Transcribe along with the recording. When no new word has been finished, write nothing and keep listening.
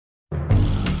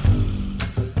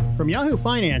From Yahoo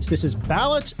Finance, this is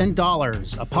Ballots and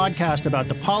Dollars, a podcast about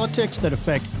the politics that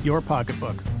affect your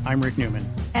pocketbook. I'm Rick Newman.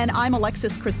 And I'm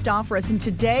Alexis Christoforous. And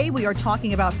today we are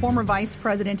talking about former Vice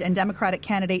President and Democratic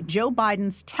candidate Joe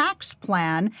Biden's tax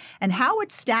plan and how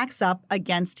it stacks up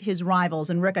against his rivals.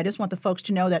 And Rick, I just want the folks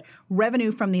to know that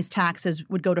revenue from these taxes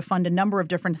would go to fund a number of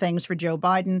different things for Joe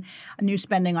Biden, new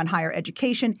spending on higher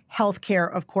education, health care,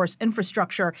 of course,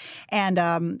 infrastructure,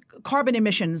 and carbon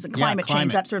emissions, climate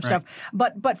change, that sort of stuff.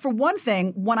 But for one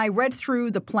thing, when I read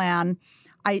through the plan,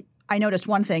 I noticed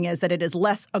one thing is that it is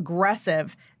less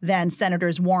aggressive than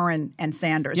Senators Warren and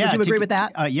Sanders. Would you agree with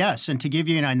that? Yes. And to give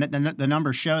you the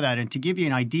numbers show that. And to give you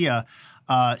an idea,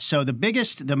 so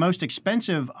the most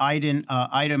expensive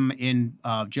item in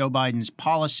Joe Biden's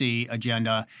policy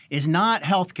agenda is not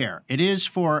health care. It is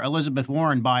for Elizabeth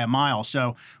Warren by a mile.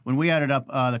 So when we added up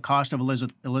the cost of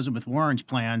Elizabeth Warren's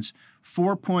plans,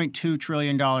 $4.2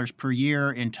 trillion per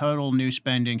year in total new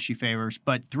spending she favors,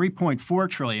 but $3.4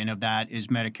 trillion of that is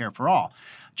Medicare for all.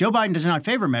 Joe Biden does not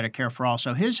favor Medicare for all,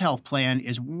 so his health plan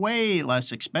is way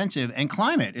less expensive, and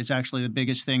climate is actually the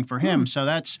biggest thing for him. So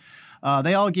that's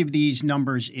they all give these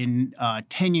numbers in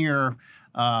 10-year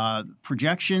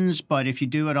projections, but if you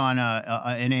do it on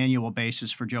an annual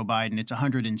basis for Joe Biden, it's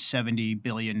 $170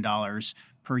 billion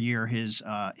per year his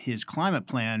climate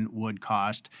plan would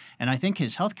cost. And I think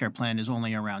his healthcare plan is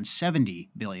only around $70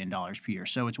 billion per year.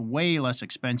 So it's way less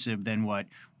expensive than what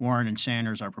Warren and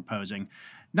Sanders are proposing.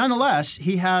 Nonetheless,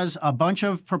 he has a bunch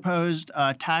of proposed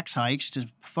tax hikes to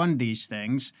fund these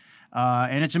things.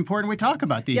 And it's important we talk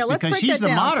about these because he's the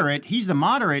moderate. He's the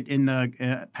moderate in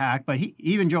the pack, but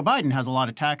even Joe Biden has a lot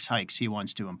of tax hikes he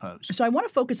wants to impose. So I want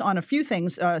to focus on a few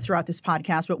things throughout this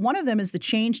podcast, but one of them is the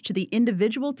change to the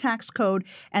individual tax code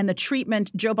and the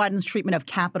Joe Biden's treatment of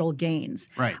capital gains.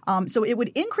 Right. So it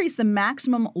would increase the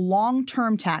maximum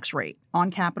long-term tax rate on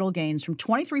capital gains from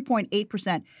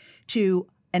 23.8% to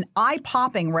an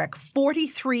eye-popping, Rick,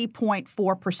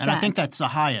 43.4%. And I think that's the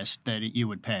highest that you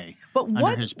would pay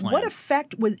under his plan. What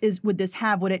effect would this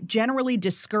have? Would it generally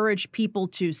discourage people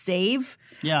to save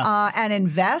and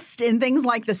invest in things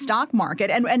like the stock market?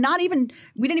 And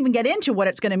we didn't even get into what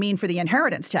it's going to mean for the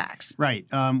inheritance tax. Right.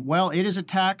 Well, it is a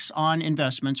tax on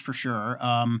investments for sure.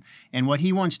 And what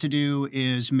he wants to do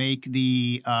is make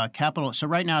the capital – so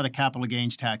right now the capital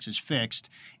gains tax is fixed.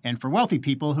 And for wealthy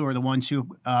people who are the ones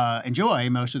who enjoy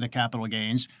most of the capital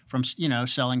gains from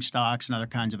selling stocks and other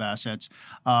kinds of assets,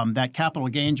 that capital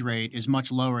gains rate is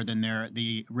much lower than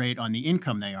the rate on the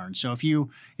income they earn. So if you're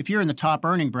in the top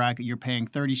earning bracket, you're paying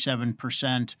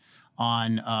 37%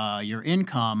 on your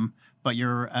income, but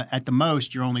you're at the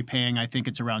most you're only paying, I think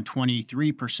it's around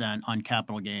 23% on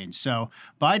capital gains. So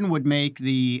Biden would make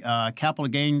the capital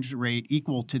gains rate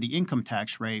equal to the income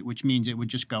tax rate, which means it would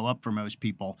just go up for most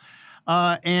people.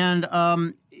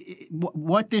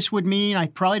 What this would mean,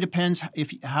 it probably depends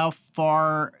how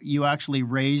far you actually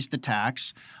raise the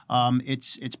tax.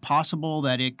 It's possible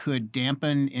that it could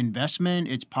dampen investment.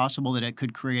 It's possible that it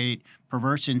could create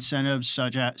perverse incentives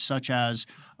such as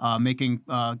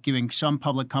giving some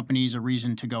public companies a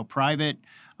reason to go private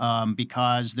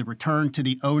because the return to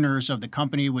the owners of the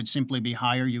company would simply be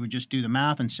higher. You would just do the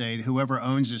math and say whoever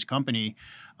owns this company,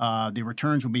 the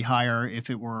returns would be higher if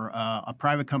it were a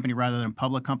private company rather than a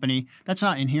public company. That's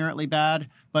not inherently bad,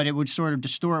 but it would sort of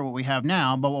distort what we have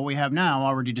now. But what we have now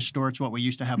already distorts what we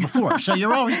used to have before. So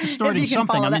you're always distorting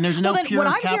something. I mean, there's no pure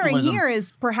capitalism. What I'm hearing here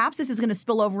is perhaps this is going to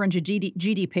spill over into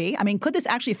GDP. I mean, could this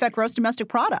actually affect gross domestic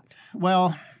product?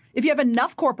 Well, if you have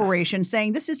enough corporations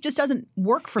saying this just doesn't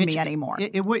work for me anymore.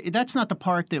 That's not the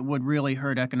part that would really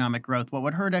hurt economic growth. What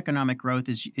would hurt economic growth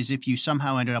is if you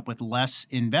somehow ended up with less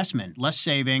investment, less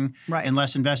saving, and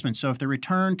less investment. So if the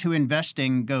return to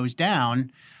investing goes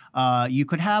down, you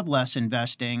could have less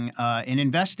investing. And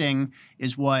investing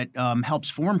is what helps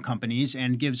form companies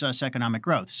and gives us economic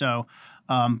growth. So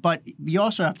but you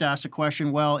also have to ask the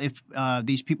question, well, if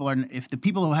the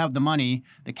people who have the money,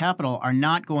 the capital, are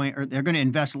not going, or they're going to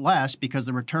invest less because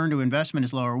the return to investment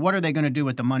is lower, what are they going to do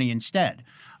with the money instead?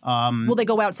 Will they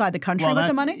go outside the country with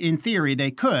the money? In theory,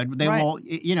 they could. They will,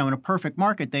 in a perfect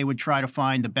market, they would try to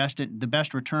find the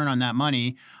best return on that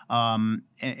money. And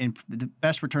the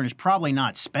best return is probably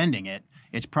not spending it.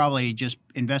 It's probably just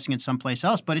investing it someplace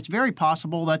else. But it's very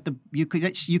possible that you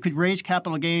could raise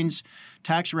capital gains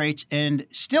tax rates and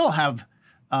still have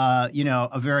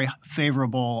a very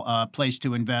favorable place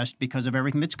to invest because of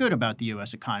everything that's good about the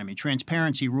U.S. economy: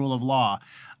 transparency, rule of law.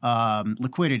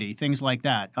 liquidity, things like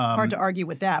that. Hard to argue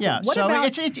with that. Yeah, But what so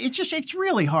about it's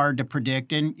really hard to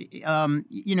predict. And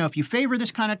if you favor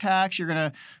this kind of tax, you're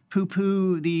going to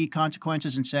poo-poo the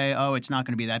consequences and say, oh, it's not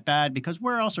going to be that bad, because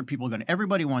where else are people going to?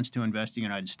 Everybody wants to invest in the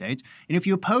United States, and if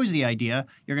you oppose the idea,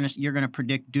 you're going to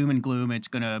predict doom and gloom. It's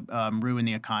going to ruin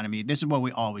the economy. This is what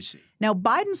we always see. Now,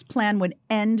 Biden's plan would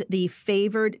end the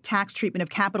favored tax treatment of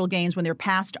capital gains when they're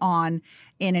passed on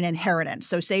in an inheritance.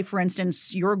 So say, for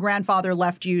instance, your grandfather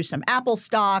left you some Apple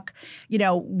stock.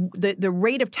 The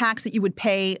rate of tax that you would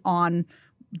pay on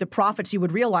the profits you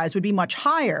would realize would be much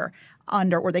higher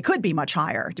or they could be much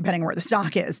higher, depending on where the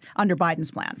stock is, under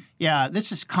Biden's plan. Yeah,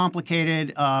 this is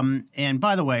complicated. And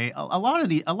by the way, a lot of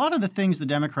the things the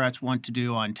Democrats want to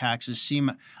do on taxes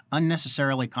seem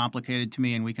unnecessarily complicated to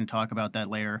me, and we can talk about that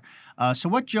later. So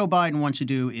what Joe Biden wants to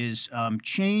do is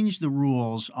change the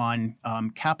rules on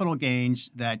capital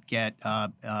gains that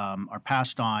are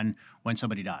passed on when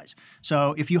somebody dies.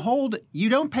 So if you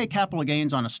don't pay capital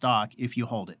gains on a stock if you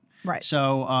hold it. Right.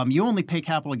 So you only pay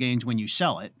capital gains when you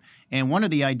sell it. And one of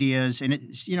the ideas,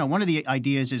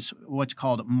 is what's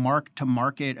called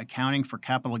mark-to-market accounting for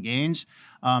capital gains.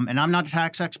 And I'm not a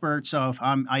tax expert, so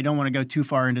I don't want to go too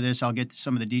far into this. I'll get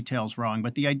some of the details wrong.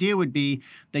 But the idea would be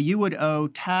that you would owe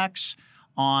tax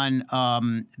on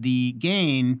the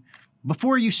gain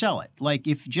before you sell it. Like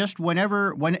if just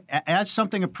as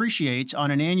something appreciates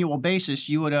on an annual basis,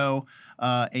 you would owe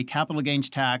a capital gains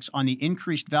tax on the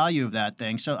increased value of that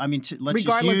thing. So, I mean,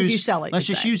 regardless if you sell it, let's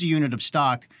just use a unit of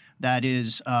stock that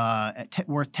is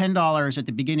worth $10 at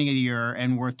the beginning of the year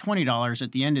and worth $20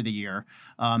 at the end of the year.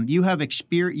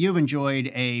 You've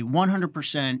enjoyed a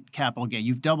 100% capital gain.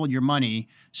 You've doubled your money,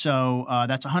 so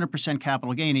that's 100%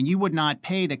 capital gain, and you would not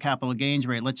pay the capital gains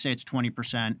rate. Let's say it's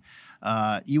 20%.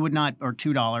 You would not, or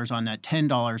 $2 on that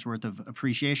 $10 worth of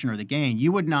appreciation or the gain.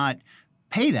 You would not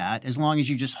pay that as long as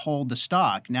you just hold the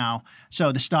stock. Now,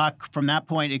 so the stock from that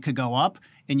point, it could go up,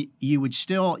 and you would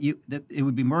still it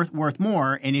would be worth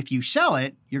more. And if you sell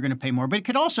it, you're going to pay more, but it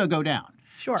could also go down.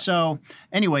 Sure. So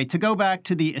anyway, to go back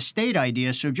to the estate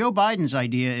idea, so Joe Biden's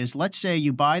idea is, let's say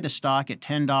you buy the stock at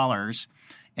 $10,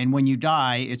 and when you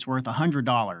die, it's worth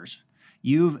 $100.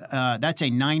 That's a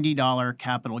 $90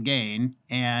 capital gain,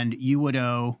 and you would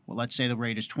owe, well, let's say the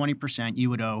rate is 20%. You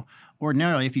would owe,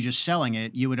 ordinarily, if you're just selling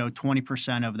it, you would owe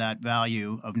 20% of that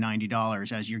value of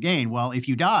 $90 as your gain. Well, if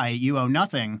you die, you owe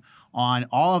nothing on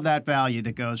all of that value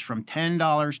that goes from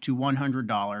 $10 to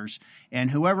 $100.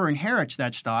 And whoever inherits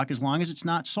that stock, as long as it's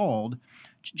not sold,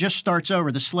 just starts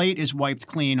over. The slate is wiped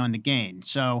clean on the gain.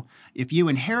 So if you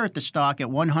inherit the stock at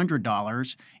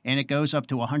 $100 and it goes up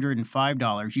to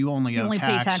 $105, you only owe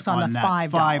pay tax on that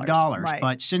 $5. Right.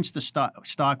 But since the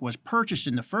stock was purchased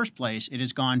in the first place, it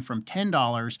has gone from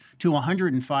 $10 to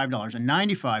 $105, a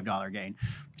 $95 gain.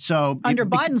 So under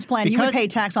Biden's plan, you would pay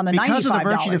tax on the $95 gain, because of the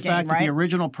virtue of the fact right? that the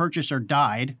original purchaser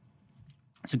died.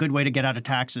 It's a good way to get out of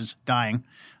taxes, dying.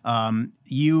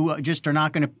 You just are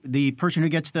not going to. The person who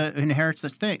inherits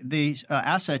the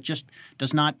asset just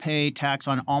does not pay tax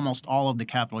on almost all of the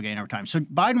capital gain over time. So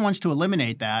Biden wants to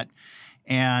eliminate that,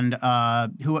 and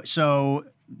so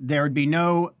there would be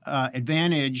no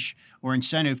advantage or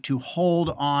incentive to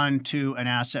hold on to an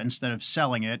asset instead of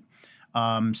selling it.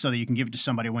 So that you can give it to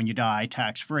somebody when you die,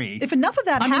 tax-free. If enough of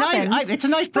that happens... it's a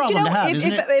nice problem to have,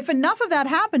 isn't it? If enough of that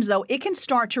happens, though, it can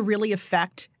start to really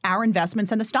affect our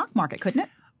investments in the stock market, couldn't it?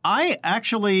 I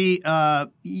actually,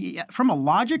 from a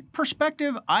logic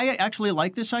perspective, I actually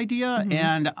like this idea. Mm-hmm.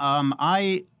 And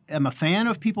I am a fan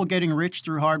of people getting rich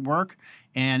through hard work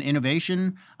and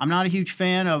innovation. I'm not a huge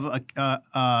fan of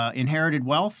inherited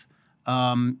wealth.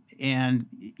 And,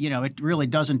 it really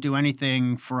doesn't do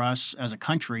anything for us as a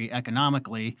country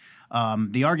economically.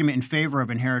 The argument in favor of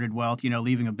inherited wealth,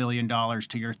 leaving $1 billion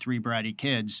to your 3 bratty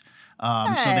kids.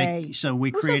 Who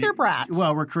says they're brats?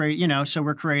 Well, we're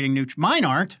creating new. Mine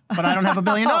aren't, but I don't have $1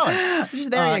 billion.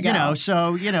 There you go.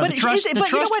 The trust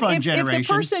fund generation. If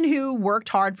the person who worked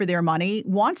hard for their money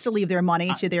wants to leave their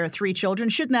money to their 3 children,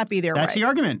 shouldn't that be their right? That's the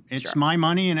argument. It's my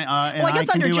money, and I guess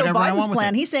under Joe Biden's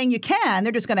plan, he's saying you can.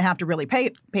 They're just going to have to really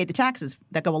pay the taxes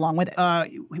that go along with it.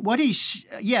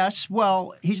 Yes.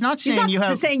 Well, he's not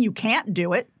saying saying you can't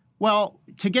do it. Well,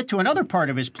 to get to another part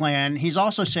of his plan, he's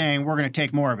also saying we're going to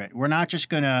take more of it. We're not just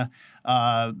going to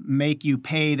make you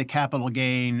pay the capital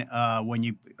gain when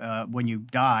you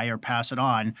die or pass it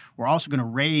on. We're also going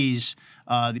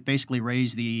to basically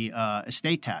raise the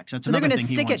estate tax. That's another thing he wants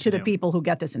to do. They're going to stick it to the people who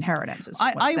get this inheritance.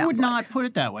 I would not put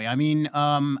it that way. I mean,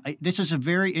 this is a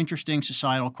very interesting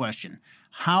societal question.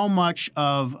 How much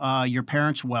of your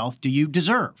parents' wealth do you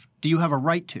deserve? Do you have a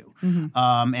right to?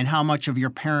 Mm-hmm. And how much of your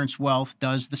parents' wealth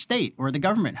does the state or the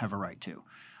government have a right to?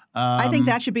 I think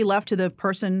that should be left to the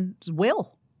person's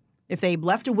will. If they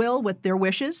left a will with their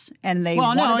wishes and they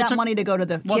wanted that money to go to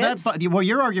the kids.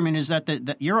 Your argument is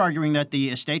that you're arguing that the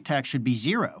estate tax should be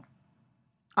zero.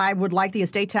 I would like the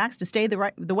estate tax to stay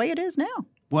the way it is now.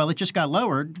 Well, it just got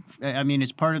lowered. I mean,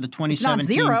 it's part of the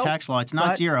 2017 tax law. It's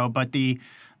not zero, but the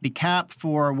cap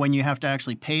for when you have to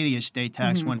actually pay the estate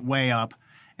tax went way up,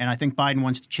 and I think Biden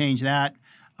wants to change that.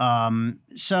 I'm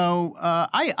not.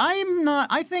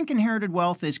 I think inherited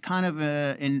wealth is kind of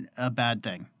a bad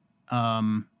thing.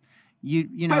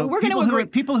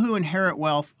 People who inherit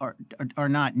wealth are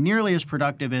not nearly as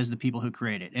productive as the people who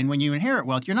create it. And when you inherit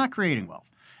wealth, you're not creating wealth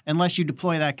unless you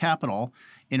deploy that capital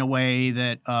in a way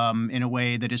that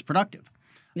is productive.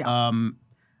 Yeah.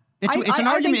 It's an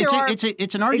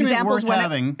argument worth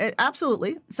having.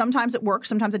 Absolutely. Sometimes it works,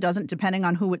 sometimes it doesn't, depending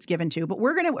on who it's given to. But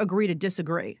we're going to agree to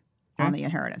disagree on the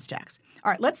inheritance tax.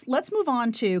 All right, let's move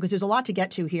on to, because there's a lot to get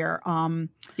to here.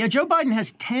 Joe Biden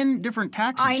has 10 different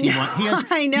taxes. I know. He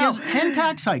has 10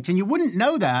 tax hikes, and you wouldn't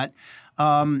know that.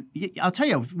 I'll tell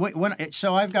you,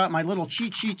 so I've got my little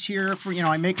cheat sheets here for,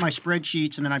 I make my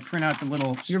spreadsheets and then I print out the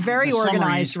little You're very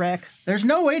organized, Rick. There's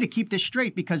no way to keep this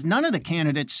straight because none of the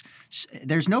candidates,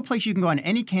 there's no place you can go on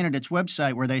any candidate's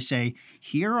website where they say,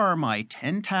 here are my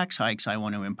 10 tax hikes I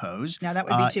want to impose. Now that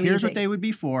would be too Here's easy. What they would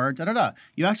be for, da-da-da.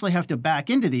 You actually have to back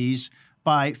into these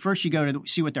by first you go to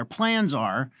see what their plans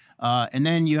are, and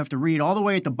then you have to read all the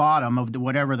way at the bottom of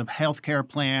whatever the healthcare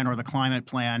plan or the climate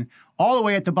plan. All the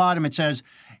way at the bottom, it says,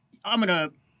 "I'm going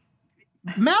to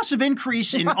massive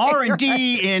increase in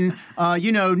R&D in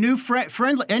new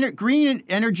friendly green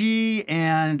energy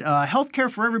and healthcare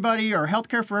for everybody, or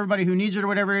healthcare for everybody who needs it, or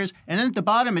whatever it is." And then at the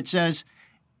bottom, it says,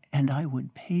 "And I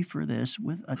would pay for this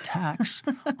with a tax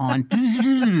on."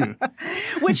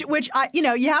 which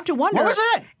you have to wonder. What was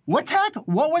that? What tax?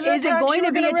 What was that? Is it going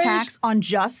to be a tax on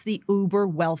just the uber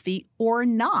wealthy or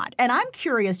not? And I'm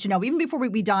curious to know, even before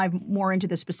we dive more into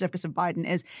the specifics of Biden,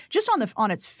 is just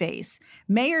on its face,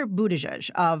 Mayor Buttigieg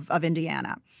of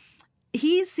Indiana.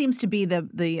 He seems to be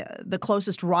the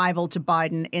closest rival to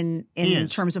Biden in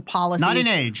terms of policies. Not in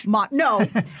age.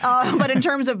 But in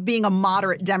terms of being a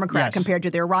moderate Democrat compared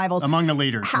to their rivals. Among the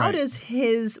leaders, How does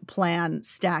his plan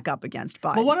stack up against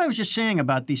Biden? Well, what I was just saying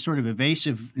about the sort of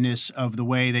evasiveness of the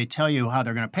way they tell you how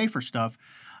they're going to pay for stuff,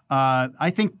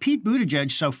 I think Pete Buttigieg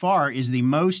so far is the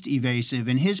most evasive,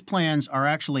 and his plans are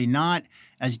actually not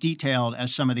as detailed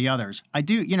as some of the others.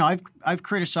 I've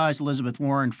criticized Elizabeth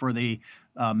Warren for the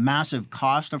massive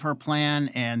cost of her plan,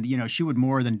 and she would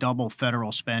more than double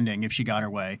federal spending if she got her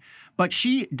way. But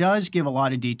she does give a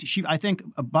lot of detail. I think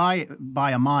by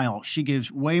a mile, she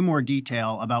gives way more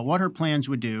detail about what her plans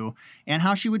would do and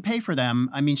how she would pay for them.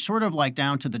 I mean, sort of like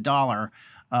down to the dollar.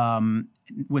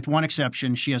 With one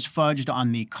exception, she has fudged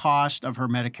on the cost of her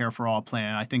Medicare for All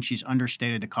plan. I think she's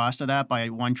understated the cost of that by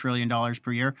 $1 trillion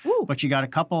per year. Ooh. But she got a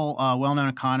couple well-known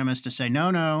economists to say,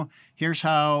 no, here's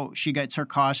how she gets her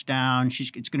costs down.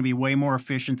 It's going to be way more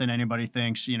efficient than anybody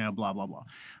thinks, blah, blah, blah.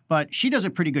 But she does a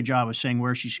pretty good job of saying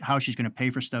how she's going to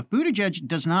pay for stuff. Buttigieg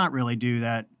does not really do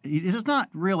that. He does not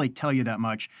really tell you that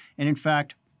much. And in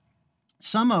fact,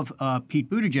 some of Pete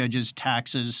Buttigieg's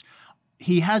taxes,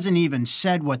 he hasn't even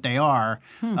said what they are,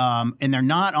 and they're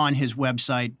not on his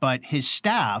website, but his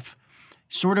staff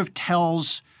sort of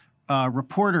tells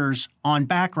reporters on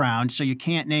background, so you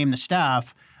can't name the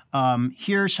staff,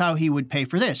 here's how he would pay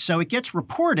for this. So it gets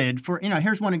reported for,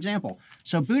 here's one example.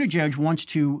 So Buttigieg wants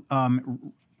to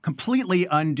completely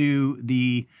undo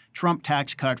the Trump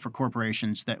tax cut for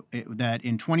corporations that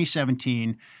in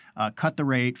 2017 cut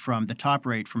the top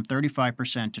rate from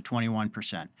 35% to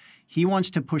 21%. He wants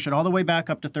to push it all the way back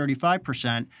up to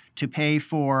 35% to pay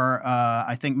for,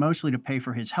 I think mostly to pay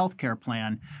for his health care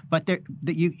plan. But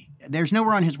there's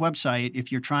nowhere on his website,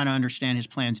 if you're trying to understand his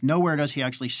plans, nowhere does he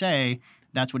actually say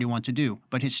that's what he wants to do.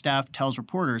 But his staff tells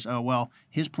reporters, oh, well,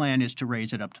 his plan is to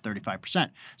raise it up to 35%.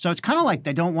 So it's kind of like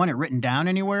they don't want it written down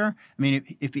anywhere. I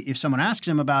mean, if someone asks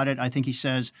him about it, I think he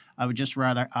says, I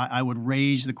would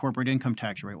raise the corporate income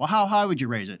tax rate. Well, how high would you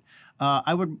raise it?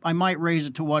 I might raise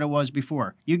it to what it was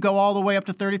before. You'd go all the way up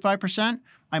to 35%.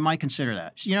 I might consider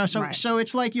that. So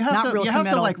it's like you have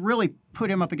to like really put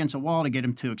him up against a wall to get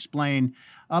him to explain.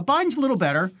 Biden's a little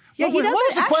better. Yeah, what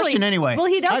was the question anyway? Well,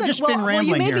 he doesn't. I've just been rambling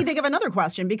you made here. me think of another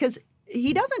question because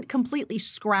he doesn't completely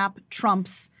scrap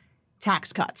Trump's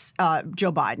tax cuts,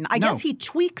 Joe Biden. I guess he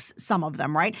tweaks some of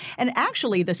them, right? And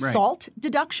actually, the SALT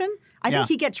deduction, I think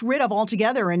he gets rid of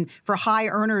altogether, and for high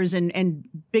earners in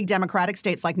big Democratic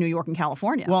states like New York and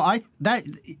California. Well,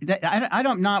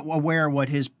 I'm not aware what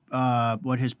his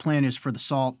what his plan is for the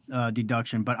SALT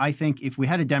deduction, but I think if we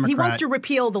had a Democrat, he wants to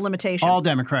repeal the limitation. All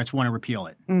Democrats want to repeal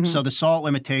it, so the SALT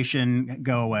limitation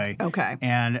go away. Okay,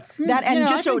 and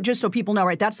just so people know,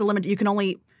 right? That's the limit. You can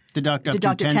only deduct up to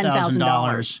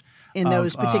 $10,000 in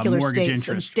those particular states,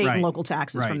 interest. State and local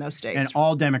taxes from those states. And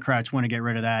all Democrats want to get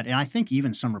rid of that. And I think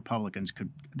even some Republicans could.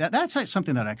 That's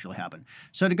something that actually happened.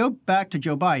 So to go back to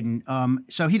Joe Biden,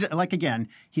 so he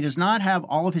does not have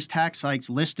all of his tax hikes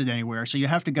listed anywhere. So you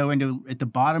have to go into at the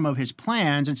bottom of his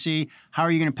plans and see, how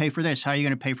are you going to pay for this? How are you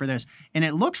going to pay for this? And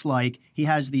it looks like he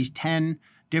has these 10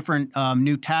 different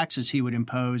new taxes he would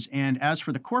impose. And as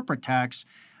for the corporate tax,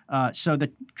 so the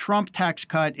Trump tax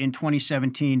cut in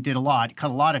 2017 cut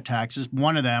a lot of taxes.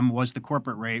 One of them was the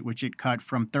corporate rate, which it cut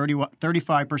from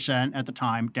 35% at the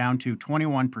time down to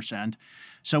 21%.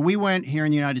 So we went here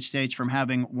in the United States from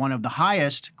having one of the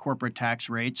highest corporate tax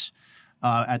rates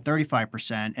at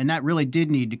 35%, and that really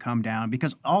did need to come down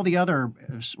because all the other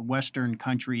Western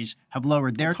countries have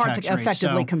lowered their tax rates. It's hard to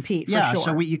effectively compete, for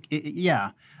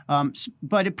sure.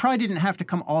 But it probably didn't have to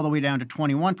come all the way down to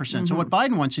 21%. So what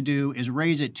Biden wants to do is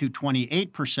raise it to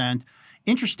 28%.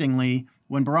 Interestingly,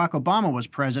 when Barack Obama was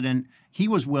president, he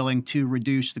was willing to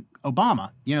reduce the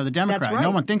Democrat. That's right.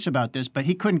 No one thinks about this, but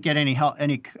he couldn't get any help,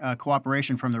 any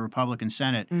cooperation from the Republican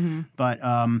Senate. But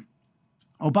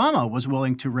Obama was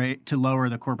willing to lower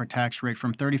the corporate tax rate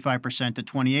from 35% to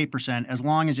 28%, as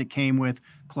long as it came with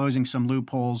closing some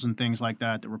loopholes and things like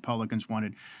that Republicans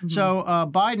wanted. So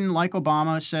Biden, like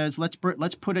Obama, says let's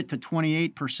put it to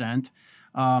 28%.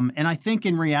 And I think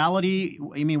in reality,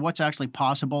 what's actually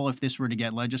possible if this were to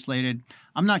get legislated?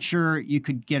 I'm not sure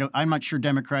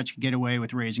Democrats could get away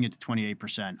with raising it to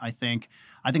 28%. I think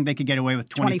they could get away with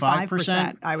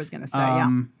 25%. I was going to say, yeah.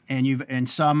 And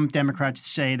some Democrats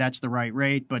say that's the right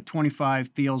rate, but 25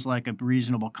 feels like a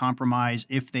reasonable compromise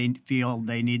if they feel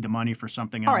they need the money for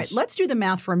something else. All right, let's do the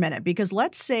math for a minute, because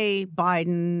let's say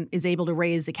Biden is able to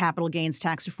raise the capital gains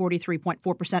tax to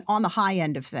 43.4% on the high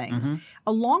end of things,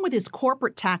 along with his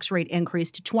corporate tax rate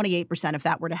increase to 28% if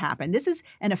that were to happen. This is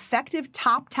an effective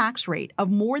top tax rate of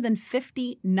more than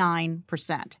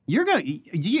 59%.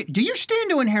 Do you stand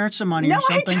to inherit some money or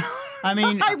something? I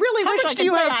really how wish much I could do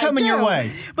you say have coming your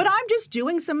way? But I'm just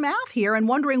doing some math here and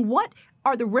wondering what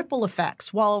are the ripple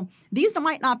effects. Well, these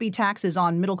might not be taxes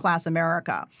on middle-class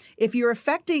America. If you're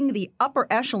affecting the upper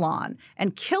echelon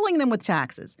and killing them with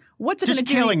taxes, what's it going to do?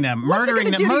 Just killing them, murdering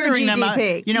them. What's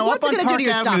it going to do to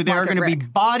your stock market, there are going to be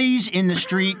Rick? Bodies in the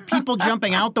street, people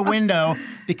jumping out the window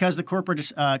because the the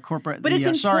estate tax went up. But it's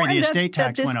important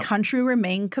that this country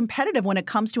remain competitive when it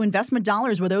comes to investment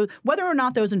dollars, whether or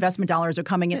not those investment dollars are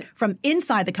coming in from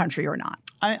inside the country or not.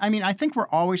 I think we're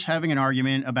always having an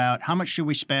argument about how much should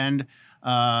we spend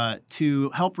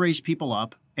to help raise people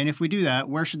up, and if we do that,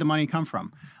 where should the money come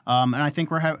from? And I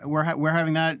think we're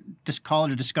having that. Just call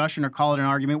it a discussion or call it an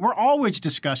argument. We're always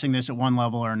discussing this at one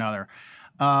level or another.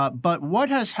 But what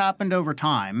has happened over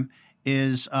time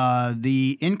is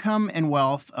the income and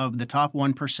wealth of the top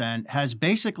 1% has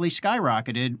basically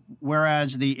skyrocketed,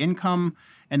 whereas the income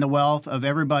and the wealth of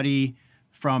everybody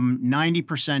from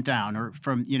 90% down, or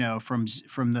from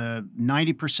the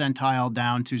 90 percentile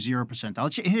down to 0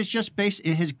 percentile,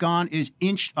 it has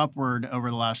inched upward over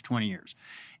the last 20 years.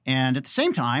 And at the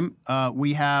same time,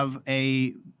 we have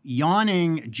a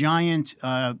yawning giant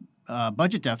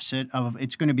budget deficit of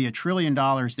it's going to be $1 trillion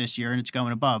this year, and it's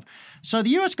going above. So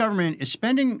the U.S. government is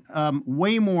spending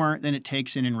way more than it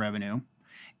takes in revenue,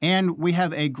 and we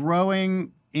have a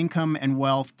growing income and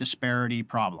wealth disparity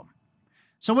problem.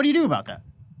 So what do you do about that?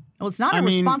 Well, it's not a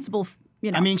responsible,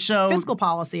 fiscal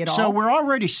policy at all. So we're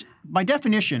already, by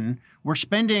definition, we're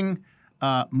spending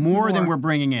more than we're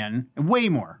bringing in, way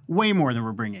more than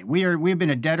we're bringing in. We've been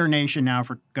a debtor nation now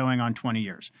for going on 20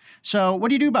 years. So what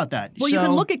do you do about that? Well, you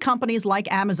can look at companies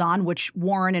like Amazon, which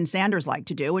Warren and Sanders like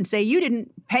to do, and say you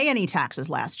didn't pay any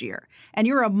taxes last year, and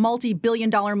you're a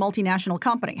multi-billion-dollar multinational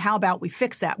company. How about we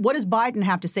fix that? What does Biden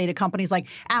have to say to companies like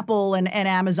Apple and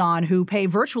Amazon who pay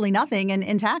virtually nothing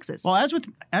in taxes? Well,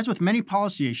 as with many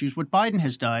policy issues, what Biden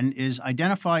has done is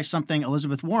identify something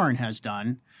Elizabeth Warren has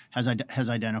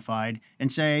identified,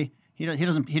 and say he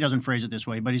doesn't phrase it this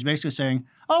way, but he's basically saying,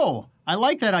 "Oh, I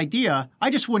like that idea.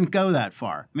 I just wouldn't go that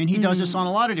far." He does this on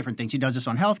a lot of different things. He does this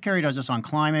on healthcare. He does this on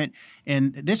climate.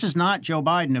 And this is not Joe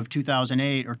Biden of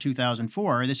 2008 or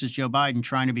 2004. This is Joe Biden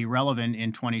trying to be relevant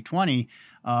in 2020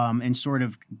 and sort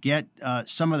of get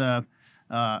some of the.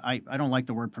 I don't like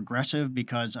the word progressive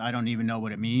because I don't even know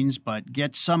what it means, but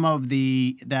get some of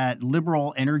that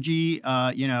liberal energy,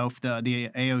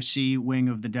 the AOC wing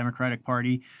of the Democratic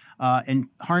Party, and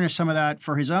harness some of that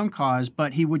for his own cause,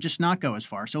 but he would just not go as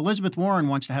far. So Elizabeth Warren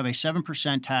wants to have a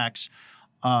 7% tax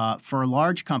for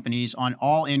large companies on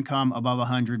all income above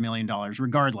 $100 million,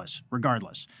 regardless.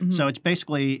 Mm-hmm. So it's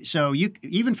basically,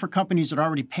 even for companies that are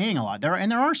already paying a lot, there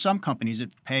are some companies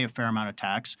that pay a fair amount of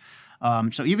tax.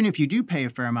 So even if you do pay a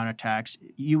fair amount of tax,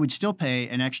 you would still pay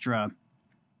an extra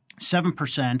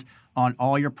 7% on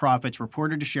all your profits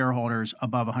reported to shareholders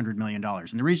above $100 million.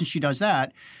 And the reason she does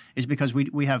that is because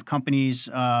we have companies,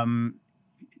 Amazon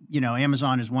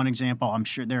is one example. I'm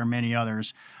sure there are many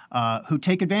others who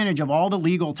take advantage of all the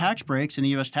legal tax breaks in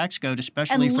the U.S. tax code,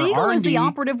 especially for R&D. And legal is the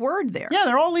operative word there. Yeah,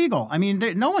 they're all legal. I mean,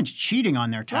 no one's cheating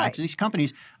on their taxes. Right. These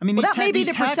companies, that may be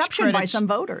the perception by some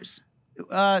voters.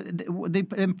 The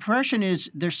impression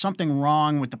is there's something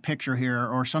wrong with the picture here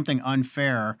or something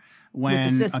unfair when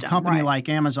system, a company right. like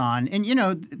Amazon, and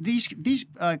these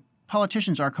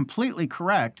politicians are completely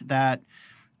correct that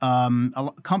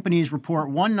companies report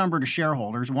one number to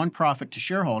shareholders, one profit to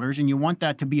shareholders, and you want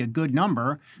that to be a good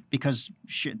number because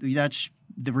that's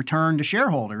the return to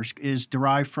shareholders is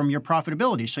derived from your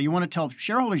profitability. So you want to tell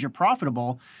shareholders you're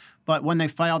profitable, but when they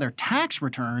file their tax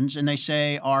returns and they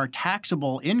say our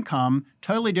taxable income,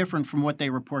 totally different from what they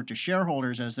report to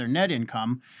shareholders as their net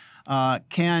income,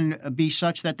 can be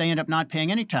such that they end up not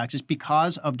paying any taxes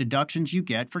because of deductions you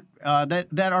get for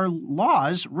that are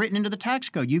laws written into the tax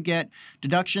code. You get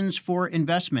deductions for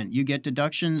investment. You get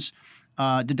deductions,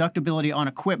 deductibility on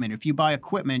equipment. If you buy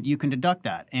equipment, you can deduct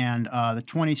that. And the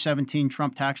 2017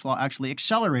 Trump tax law actually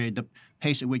accelerated the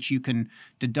pace at which you can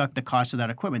deduct the cost of that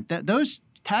equipment. Those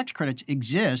tax credits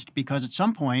exist because at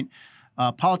some point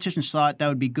politicians thought that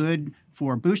would be good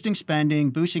for boosting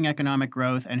spending, boosting economic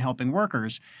growth, and helping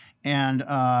workers. And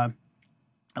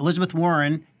Elizabeth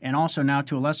Warren, and also now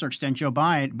to a lesser extent Joe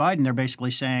Biden, they're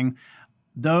basically saying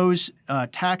those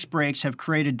tax breaks have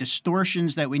created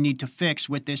distortions that we need to fix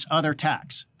with this other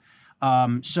tax.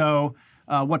 So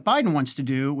what Biden wants to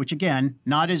do, which again,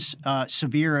 not as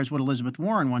severe as what Elizabeth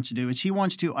Warren wants to do, is he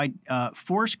wants to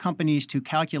force companies to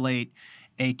calculate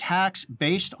a tax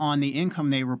based on the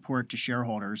income they report to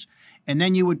shareholders, and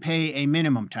then you would pay a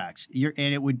minimum tax.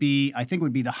 And it would be, I think,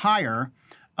 would be the higher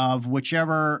of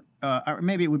whichever, or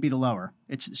maybe it would be the lower.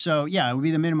 It would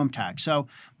be the minimum tax. So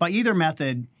by either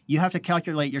method, you have to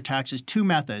calculate your taxes two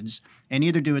methods and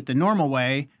either do it the normal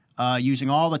way, using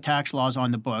all the tax laws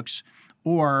on the books,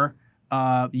 or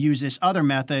use this other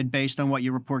method based on what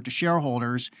you report to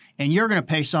shareholders, and you're going to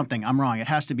pay something. I'm wrong. It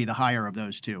has to be the higher of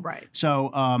those two. Right.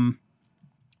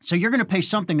 So you're going to pay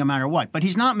something no matter what, but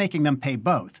he's not making them pay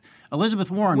both. Elizabeth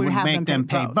Warren would make them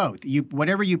pay both.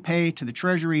 Whatever you pay to the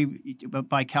Treasury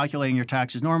by calculating your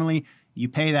taxes normally, you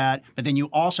pay that, but then you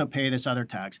also pay this other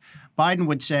tax. Biden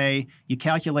would say you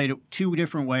calculate it two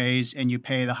different ways and you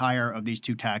pay the higher of these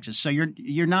two taxes. So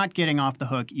you're not getting off the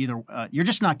hook either. You're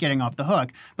just not getting off the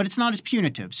hook, but it's not as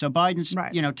punitive. So Biden's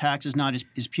tax is not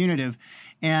as punitive,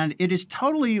 and it is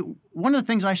totally one of the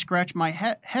things I scratch my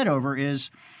head over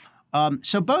is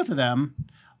so both of them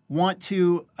want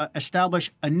to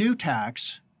establish a new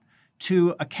tax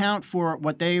to account for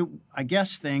what they, I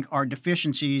guess, think are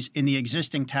deficiencies in the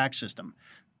existing tax system.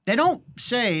 They don't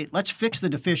say, let's fix the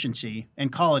deficiency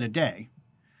and call it a day.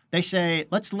 They say,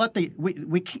 let's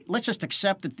just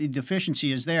accept that the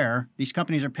deficiency is there. These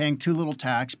companies are paying too little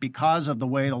tax because of the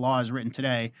way the law is written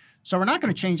today. So we're not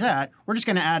going to change that. We're just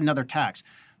going to add another tax.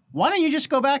 Why don't you just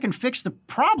go back and fix the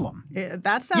problem?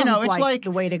 That sounds like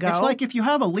the way to go. It's like if you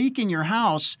have a leak in your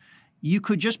house, you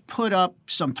could just put up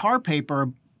some tar paper,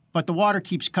 but the water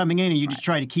keeps coming in and you just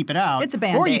try to keep it out. It's a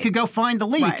Band-Aid. Or you could go find the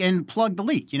leak and plug the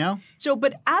leak, So,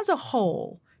 but as a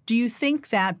whole, do you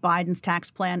think that Biden's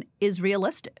tax plan is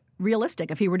realistic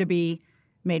if he were to be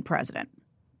made president?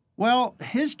 Well,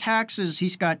 his taxes,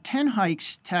 he's got 10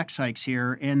 tax hikes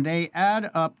here, and they add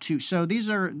up to, so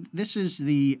this is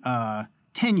the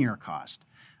 10-year cost.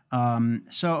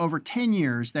 So over 10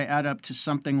 years, they add up to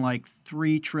something like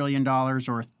 $3 trillion or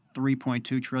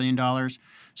 $3.2 trillion.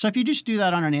 So if you just do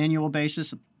that on an annual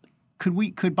basis, could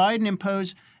Biden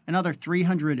impose another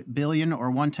 $300 billion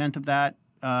or 1/10 of that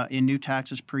in new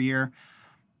taxes per year?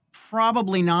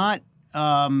 Probably not.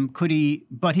 Could he?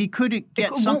 But he could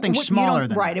get something smaller than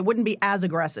that. Right. It wouldn't be as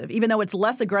aggressive, even though it's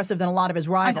less aggressive than a lot of his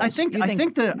rivals. I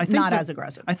think not as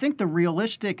aggressive. I think the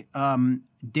realistic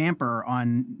damper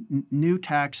on new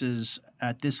taxes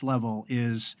at this level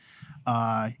is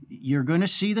you're going to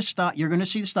see the stock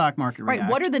market react. Right.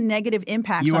 What are the negative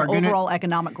impacts on overall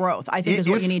economic growth? I think is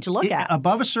what you need to look at.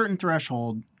 Above a certain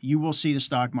threshold, you will see the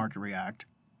stock market react.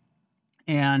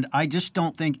 And I just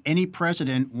don't think any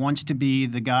president wants to be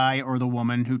the guy or the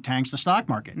woman who tanks the stock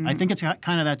market. Mm-hmm. I think it's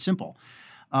kind of that simple.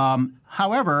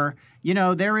 However,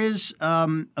 there is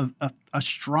a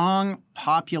strong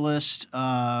populist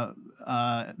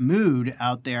mood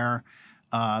out there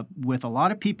with a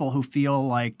lot of people who feel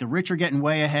like the rich are getting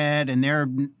way ahead and they're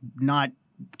not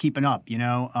keeping up.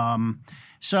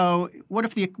 So what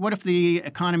if the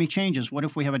economy changes? What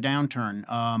if we have a downturn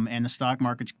and the stock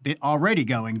market's already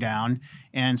going down?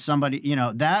 And somebody,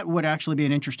 that would actually be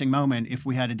an interesting moment if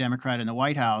we had a Democrat in the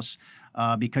White House,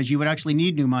 because you would actually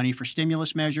need new money for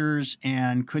stimulus measures.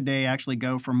 And could they actually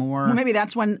go for more? Well, maybe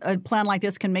that's when a plan like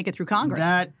this can make it through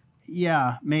Congress.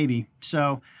 Yeah, maybe.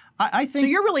 So I think. So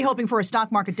you're really hoping for a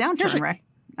stock market downturn, Rick?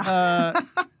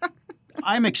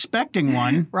 I'm expecting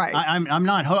one. Right.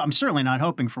 I'm certainly not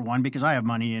hoping for one because I have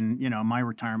money in, my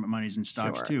retirement money's in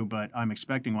stocks too, but I'm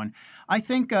expecting one. I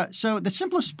think, so the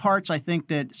simplest parts I think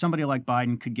that somebody like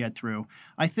Biden could get through,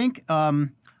 I think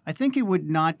it would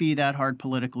not be that hard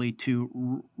politically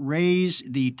to raise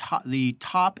the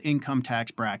top income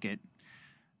tax bracket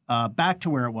back to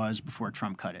where it was before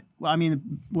Trump cut it. Well, I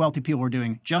mean, wealthy people were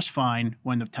doing just fine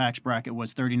when the tax bracket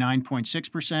was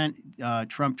 39.6%.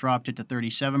 Trump dropped it to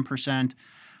 37%.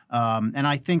 And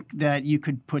I think that you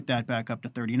could put that back up to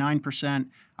 39%.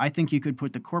 I think you could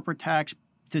put the corporate tax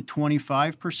to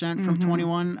 25% from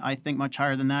 21. I think much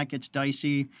higher than that gets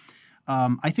dicey.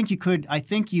 I think you could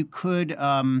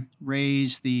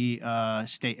raise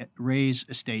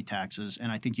estate taxes,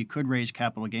 and I think you could raise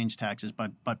capital gains taxes,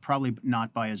 but probably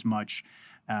not by as much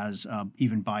as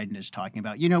even Biden is talking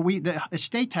about. The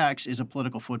estate tax is a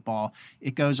political football.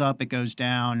 It goes up, it goes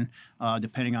down,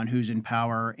 depending on who's in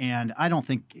power, and I don't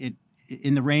think it.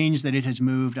 In the range that it has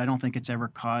moved, I don't think it's ever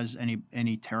caused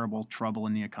any terrible trouble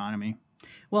in the economy.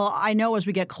 Well, I know as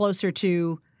we get closer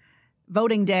to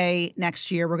voting day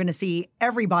next year, we're going to see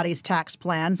everybody's tax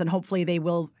plans, and hopefully they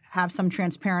will have some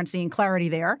transparency and clarity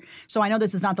there. So I know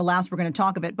this is not the last we're going to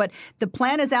talk of it, but the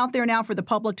plan is out there now for the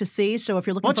public to see. So if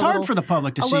you're looking it's hard for the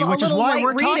public to see, which is why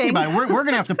we're talking about it. We're going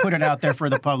to have to put it out there for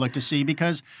the public to see,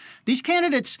 because these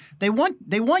candidates, they want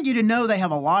you to know they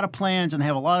have a lot of plans and they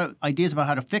have a lot of ideas about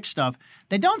how to fix stuff.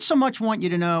 They don't so much want you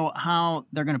to know how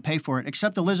they're going to pay for it,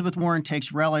 except Elizabeth Warren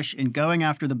takes relish in going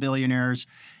after the billionaires.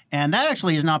 And that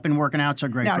actually has not been working out so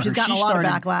great for her. No, she's gotten a lot of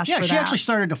backlash for that. Yeah, she actually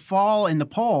started to fall in the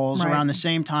polls around the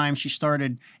same time she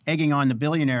started egging on the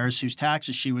billionaires whose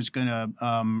taxes she was going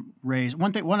to raise.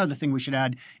 One other thing we should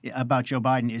add about Joe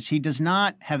Biden is he does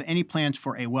not have any plans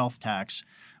for a wealth tax,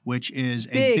 which is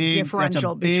big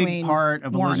differential between part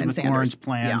of Warren Elizabeth Warren's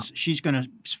plans. Yeah.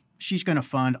 She's going to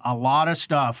fund a lot of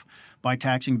stuff by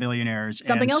taxing billionaires.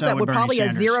 Something else that would probably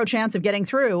have zero chance of getting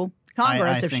through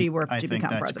Congress if she were to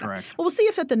become that's president. Correct. Well, we'll see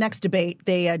if at the next debate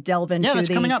they delve into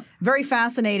the very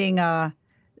fascinating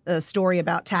story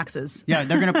about taxes. Yeah,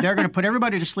 they're gonna put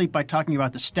everybody to sleep by talking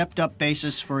about the stepped up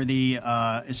basis for the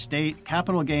estate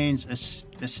capital gains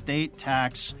estate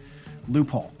tax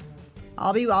loophole.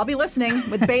 I'll be listening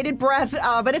with bated breath,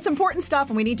 but it's important stuff,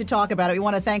 and we need to talk about it. We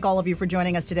want to thank all of you for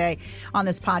joining us today on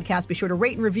this podcast. Be sure to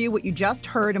rate and review what you just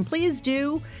heard, and please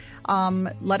do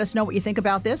let us know what you think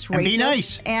about this. Rate and be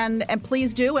nice. And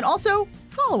please do, and also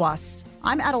follow us.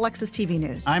 I'm at Alexis TV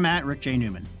News. I'm at Rick J.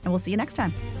 Newman. And we'll see you next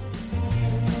time.